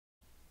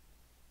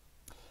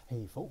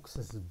Hey folks,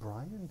 this is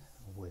Brian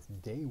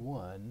with day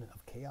one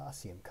of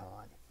Chaosium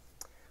Con.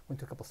 Went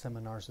to a couple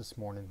seminars this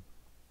morning,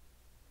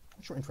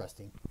 which were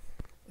interesting.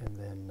 And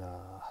then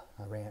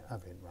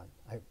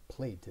I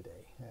played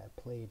today. I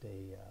played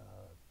a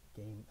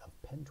game of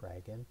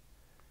Pendragon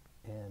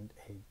and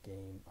a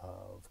game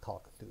of Call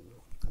of Cthulhu.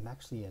 I'm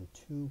actually in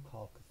two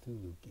Call of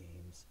Cthulhu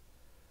games.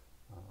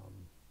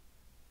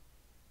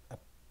 I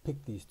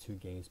picked these two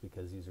games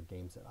because these are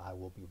games that I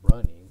will be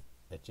running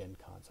at Gen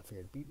Con. So I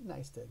figured it'd be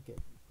nice to get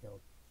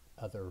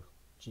other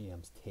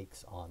GM's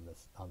takes on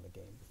the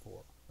game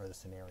before, or the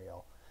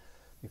scenario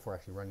before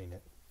actually running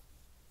it.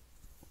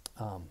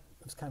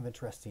 It was kind of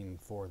interesting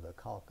for the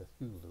Call of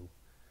Cthulhu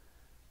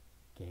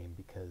game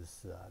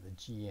because the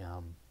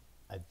GM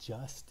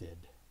adjusted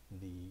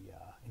the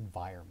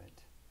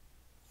environment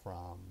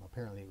from,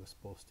 apparently it was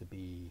supposed to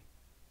be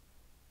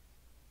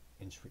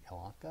in Sri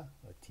Lanka,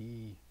 a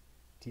tea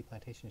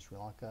plantation in Sri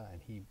Lanka,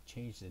 and he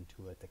changed it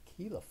into a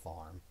tequila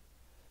farm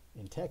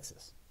in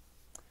Texas.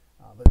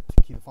 But the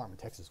tequila farm in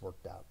Texas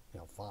worked out,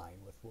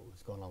 fine with what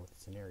was going on with the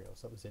scenario.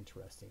 So it was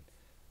interesting.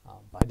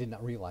 But I did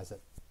not realize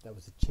that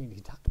was a change.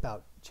 He talked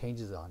about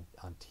changes on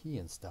tea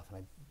and stuff, and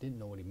I didn't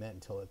know what he meant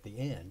until at the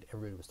end.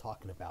 Everybody was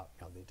talking about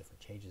the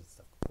different changes and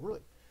stuff. Really,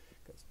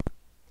 because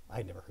I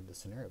had never heard this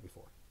scenario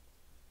before.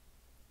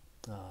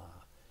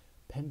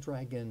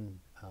 Pendragon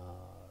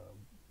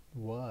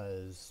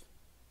was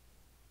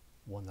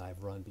one that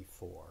I've run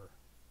before,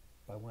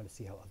 but I wanted to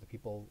see how other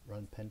people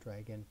run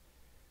Pendragon,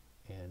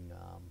 and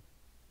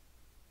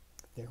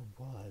there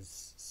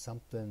was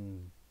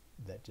something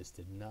that just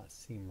did not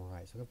seem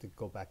right. So I have to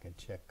go back and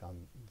check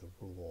on the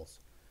rules.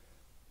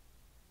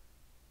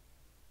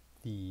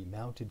 The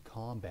mounted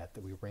combat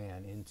that we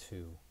ran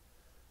into,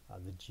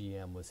 the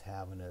GM was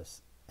having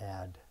us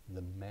add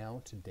the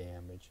mount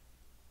damage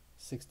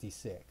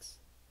 66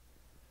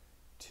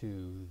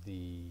 to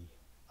the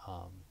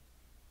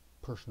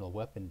personal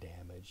weapon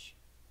damage,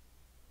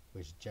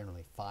 which is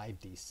generally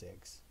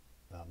 5d6.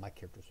 My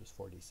character's was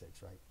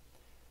 4d6, right?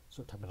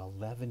 So we're talking about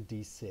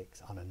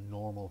 11d6 on a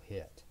normal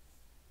hit.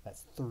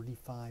 That's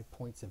 35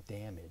 points of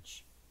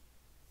damage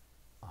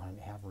on an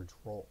average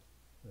roll.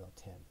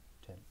 10.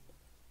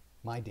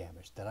 My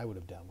damage that I would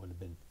have done would have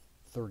been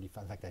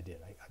 35. In fact, I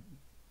did.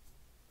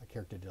 My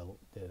character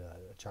did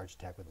a charge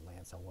attack with a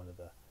lance on one of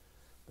the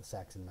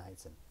Saxon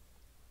knights, and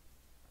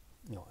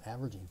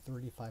averaging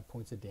 35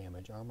 points of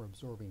damage, armor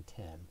absorbing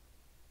 10.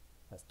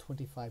 That's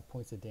 25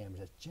 points of damage.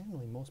 That's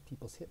generally most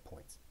people's hit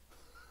points.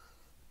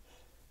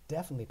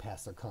 Definitely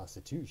past their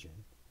constitution,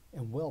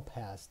 and well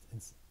past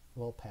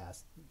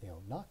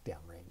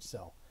knockdown range.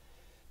 So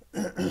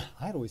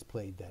I'd always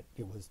played that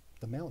it was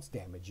the mount's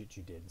damage that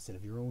you did instead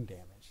of your own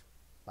damage.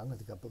 I'm going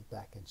to go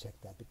back and check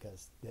that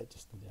because that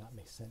just did not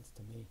make sense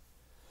to me.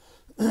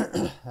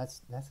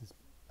 That's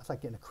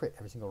like getting a crit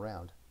every single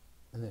round,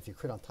 and then if you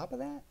crit on top of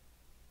that,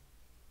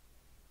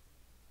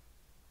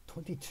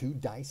 22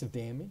 dice of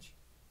damage.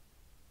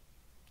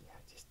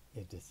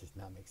 It just does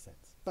not make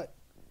sense. But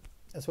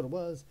that's what it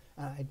was.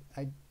 I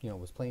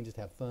was playing just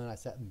to have fun. I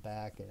sat in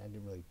back and I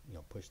didn't really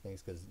push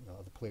things because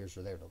other players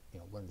are there to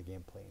learn the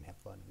gameplay and have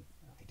fun, and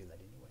I do that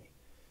anyway.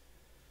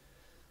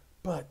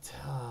 But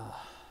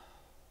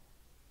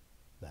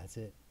that's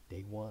it.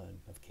 Day one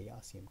of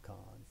Chaosium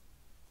Con.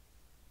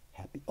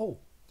 Happy. Oh,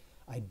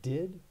 I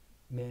did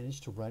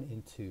manage to run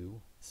into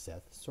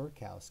Seth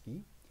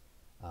Sorkowski,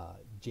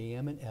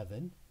 JM and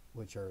Evan,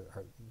 which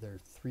are they're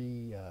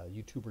three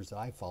YouTubers that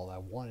I follow. I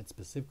wanted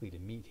specifically to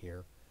meet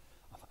here.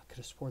 I could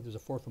have sworn there's a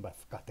fourth one, but I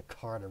forgot the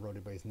card I wrote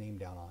everybody's name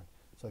down on,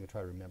 so I could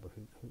try to remember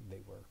who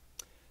they were.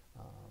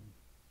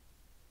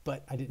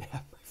 But I didn't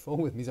have my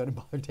phone with me, so I didn't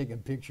bother taking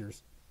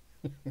pictures.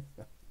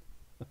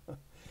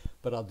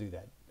 But I'll do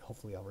that.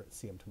 Hopefully I'll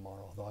see them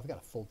tomorrow, although I've got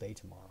a full day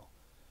tomorrow.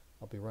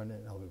 I'll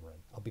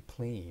be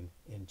playing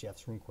in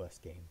Jeff's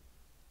RuneQuest game.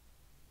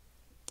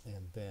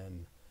 And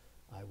then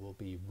I will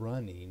be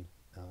running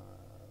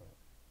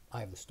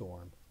Eye of the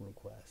Storm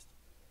RuneQuest.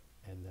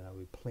 And then I'll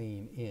be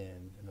playing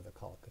in another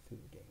Call of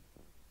Cthulhu game.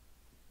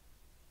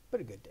 But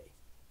a good day.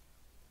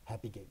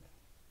 Happy gaming.